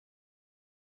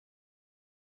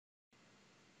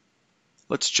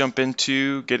let's jump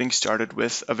into getting started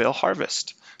with AVAIL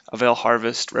Harvest. AVAIL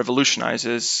Harvest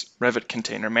revolutionizes Revit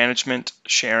container management,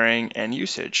 sharing, and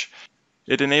usage.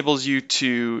 It enables you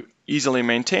to easily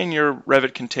maintain your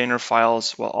Revit container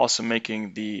files while also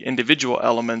making the individual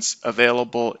elements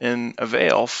available in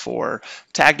AVAIL for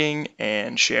tagging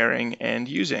and sharing and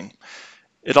using.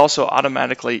 It also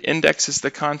automatically indexes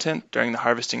the content during the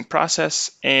harvesting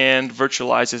process and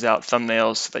virtualizes out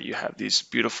thumbnails so that you have these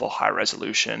beautiful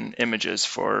high-resolution images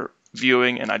for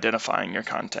viewing and identifying your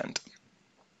content.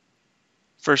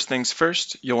 First things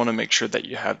first, you'll want to make sure that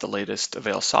you have the latest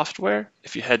AVAIL software.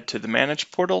 If you head to the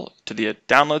Manage portal, to the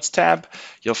Downloads tab,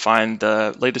 you'll find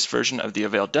the latest version of the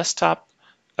AVAIL Desktop,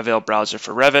 AVAIL Browser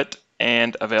for Revit,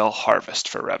 and AVAIL Harvest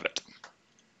for Revit.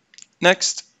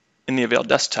 Next, in the AVAIL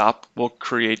Desktop, we'll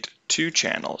create two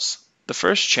channels. The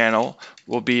first channel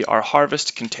will be our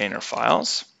Harvest container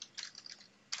files.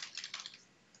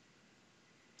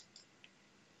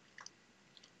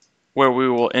 Where we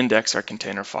will index our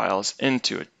container files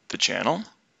into the channel.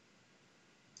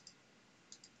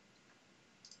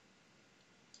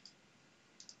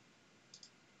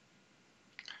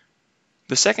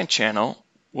 The second channel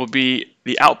will be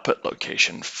the output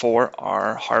location for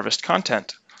our Harvest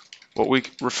content, what we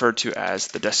refer to as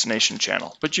the destination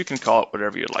channel, but you can call it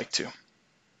whatever you'd like to.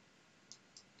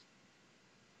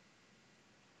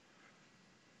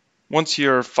 Once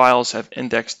your files have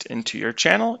indexed into your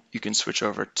channel, you can switch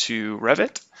over to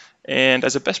Revit. And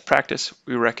as a best practice,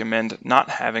 we recommend not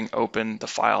having open the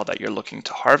file that you're looking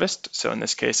to harvest. So in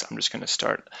this case, I'm just going to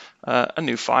start a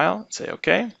new file, say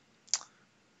OK.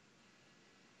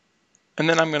 And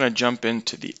then I'm going to jump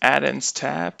into the Add-ins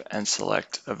tab and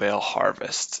select AVAIL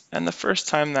Harvest. And the first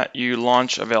time that you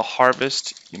launch AVAIL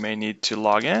Harvest, you may need to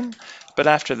log in, but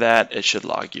after that, it should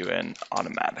log you in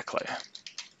automatically.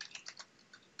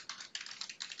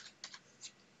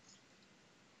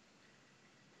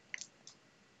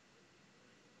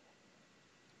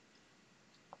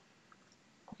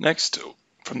 Next,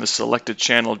 from the selected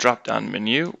channel drop-down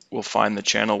menu, we'll find the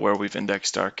channel where we've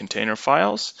indexed our container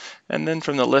files, and then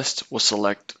from the list, we'll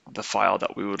select the file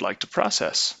that we would like to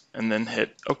process, and then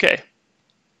hit OK.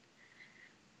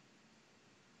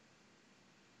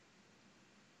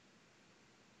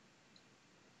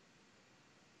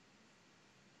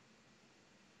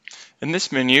 In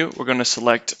this menu, we're going to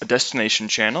select a destination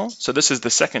channel. So this is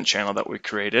the second channel that we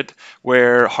created,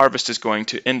 where Harvest is going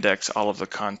to index all of the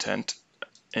content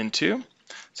into.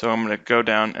 So I'm going to go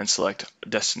down and select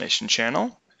destination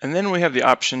channel. And then we have the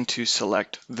option to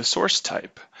select the source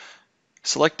type.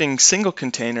 Selecting single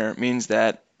container means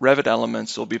that Revit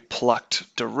elements will be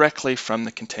plucked directly from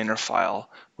the container file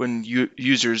when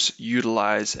users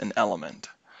utilize an element.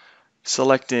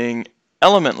 Selecting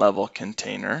element level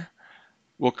container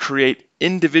will create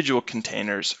individual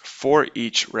containers for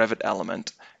each Revit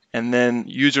element, and then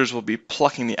users will be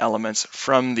plucking the elements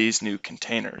from these new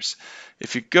containers.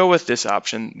 If you go with this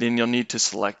option, then you'll need to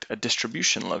select a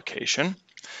distribution location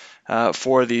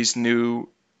for these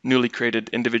newly created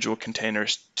individual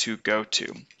containers to go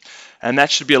to. And that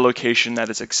should be a location that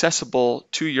is accessible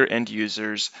to your end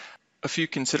users. A few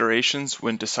considerations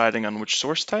when deciding on which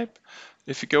source type.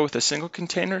 If you go with a single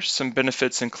container, some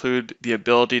benefits include the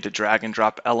ability to drag and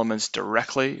drop elements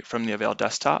directly from the AVAIL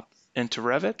desktop into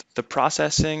Revit. The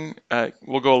processing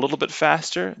will go a little bit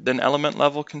faster than element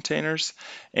level containers,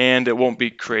 and it won't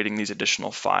be creating these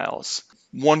additional files.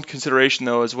 One consideration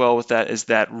though as well with that is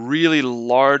that really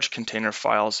large container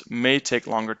files may take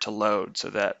longer to load, so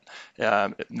that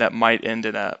that might end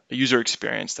in a user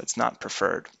experience that's not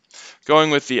preferred.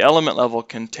 Going with the element level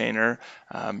container,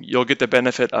 you'll get the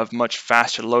benefit of much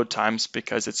faster load times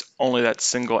because it's only that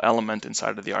single element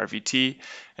inside of the RVT.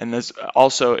 And there's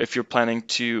also, if you're planning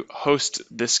to host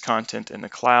this content in the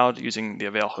cloud using the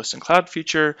AVAIL Host in Cloud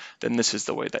feature, then this is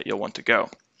the way that you'll want to go.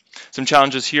 Some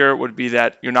challenges here would be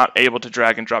that you're not able to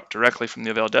drag and drop directly from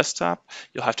the AVAIL desktop.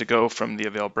 You'll have to go from the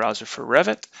AVAIL browser for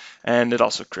Revit, and it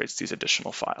also creates these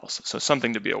additional files. So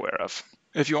something to be aware of.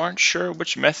 If you aren't sure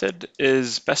which method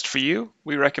is best for you,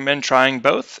 we recommend trying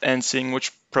both and seeing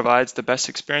which provides the best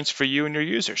experience for you and your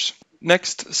users.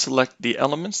 Next, select the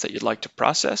elements that you'd like to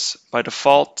process. By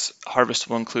default, Harvest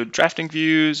will include drafting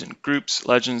views and groups,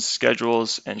 legends,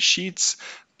 schedules, and sheets,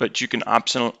 but you can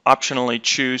optionally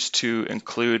choose to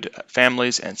include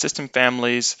families and system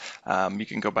families. You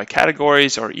can go by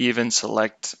categories or even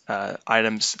select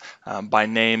items by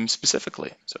name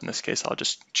specifically. So in this case, I'll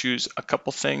just choose a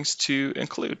couple things to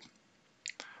include.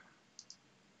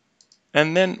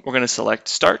 And then we're going to select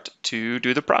Start to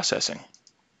do the processing.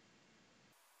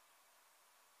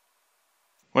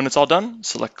 When it's all done,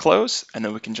 select Close, and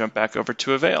then we can jump back over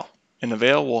to AVAIL. In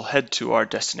AVAIL, we'll head to our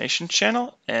destination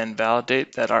channel and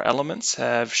validate that our elements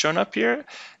have shown up here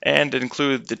and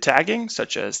include the tagging,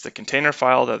 such as the container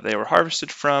file that they were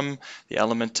harvested from, the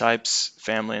element types,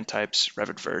 family and types,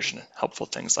 Revit version, helpful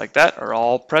things like that are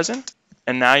all present.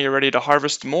 And now you're ready to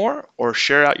harvest more or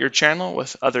share out your channel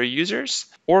with other users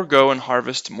or go and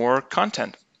harvest more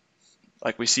content.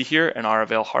 Like we see here in our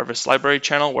AVAIL Harvest Library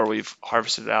channel where we've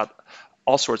harvested out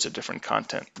all sorts of different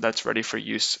content that's ready for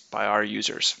use by our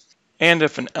users. And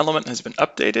if an element has been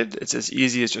updated, it's as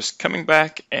easy as just coming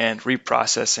back and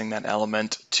reprocessing that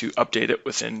element to update it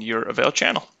within your AVAIL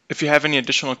channel. If you have any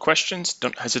additional questions,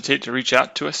 don't hesitate to reach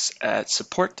out to us at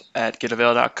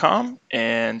support@getavail.com,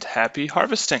 and happy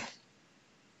harvesting.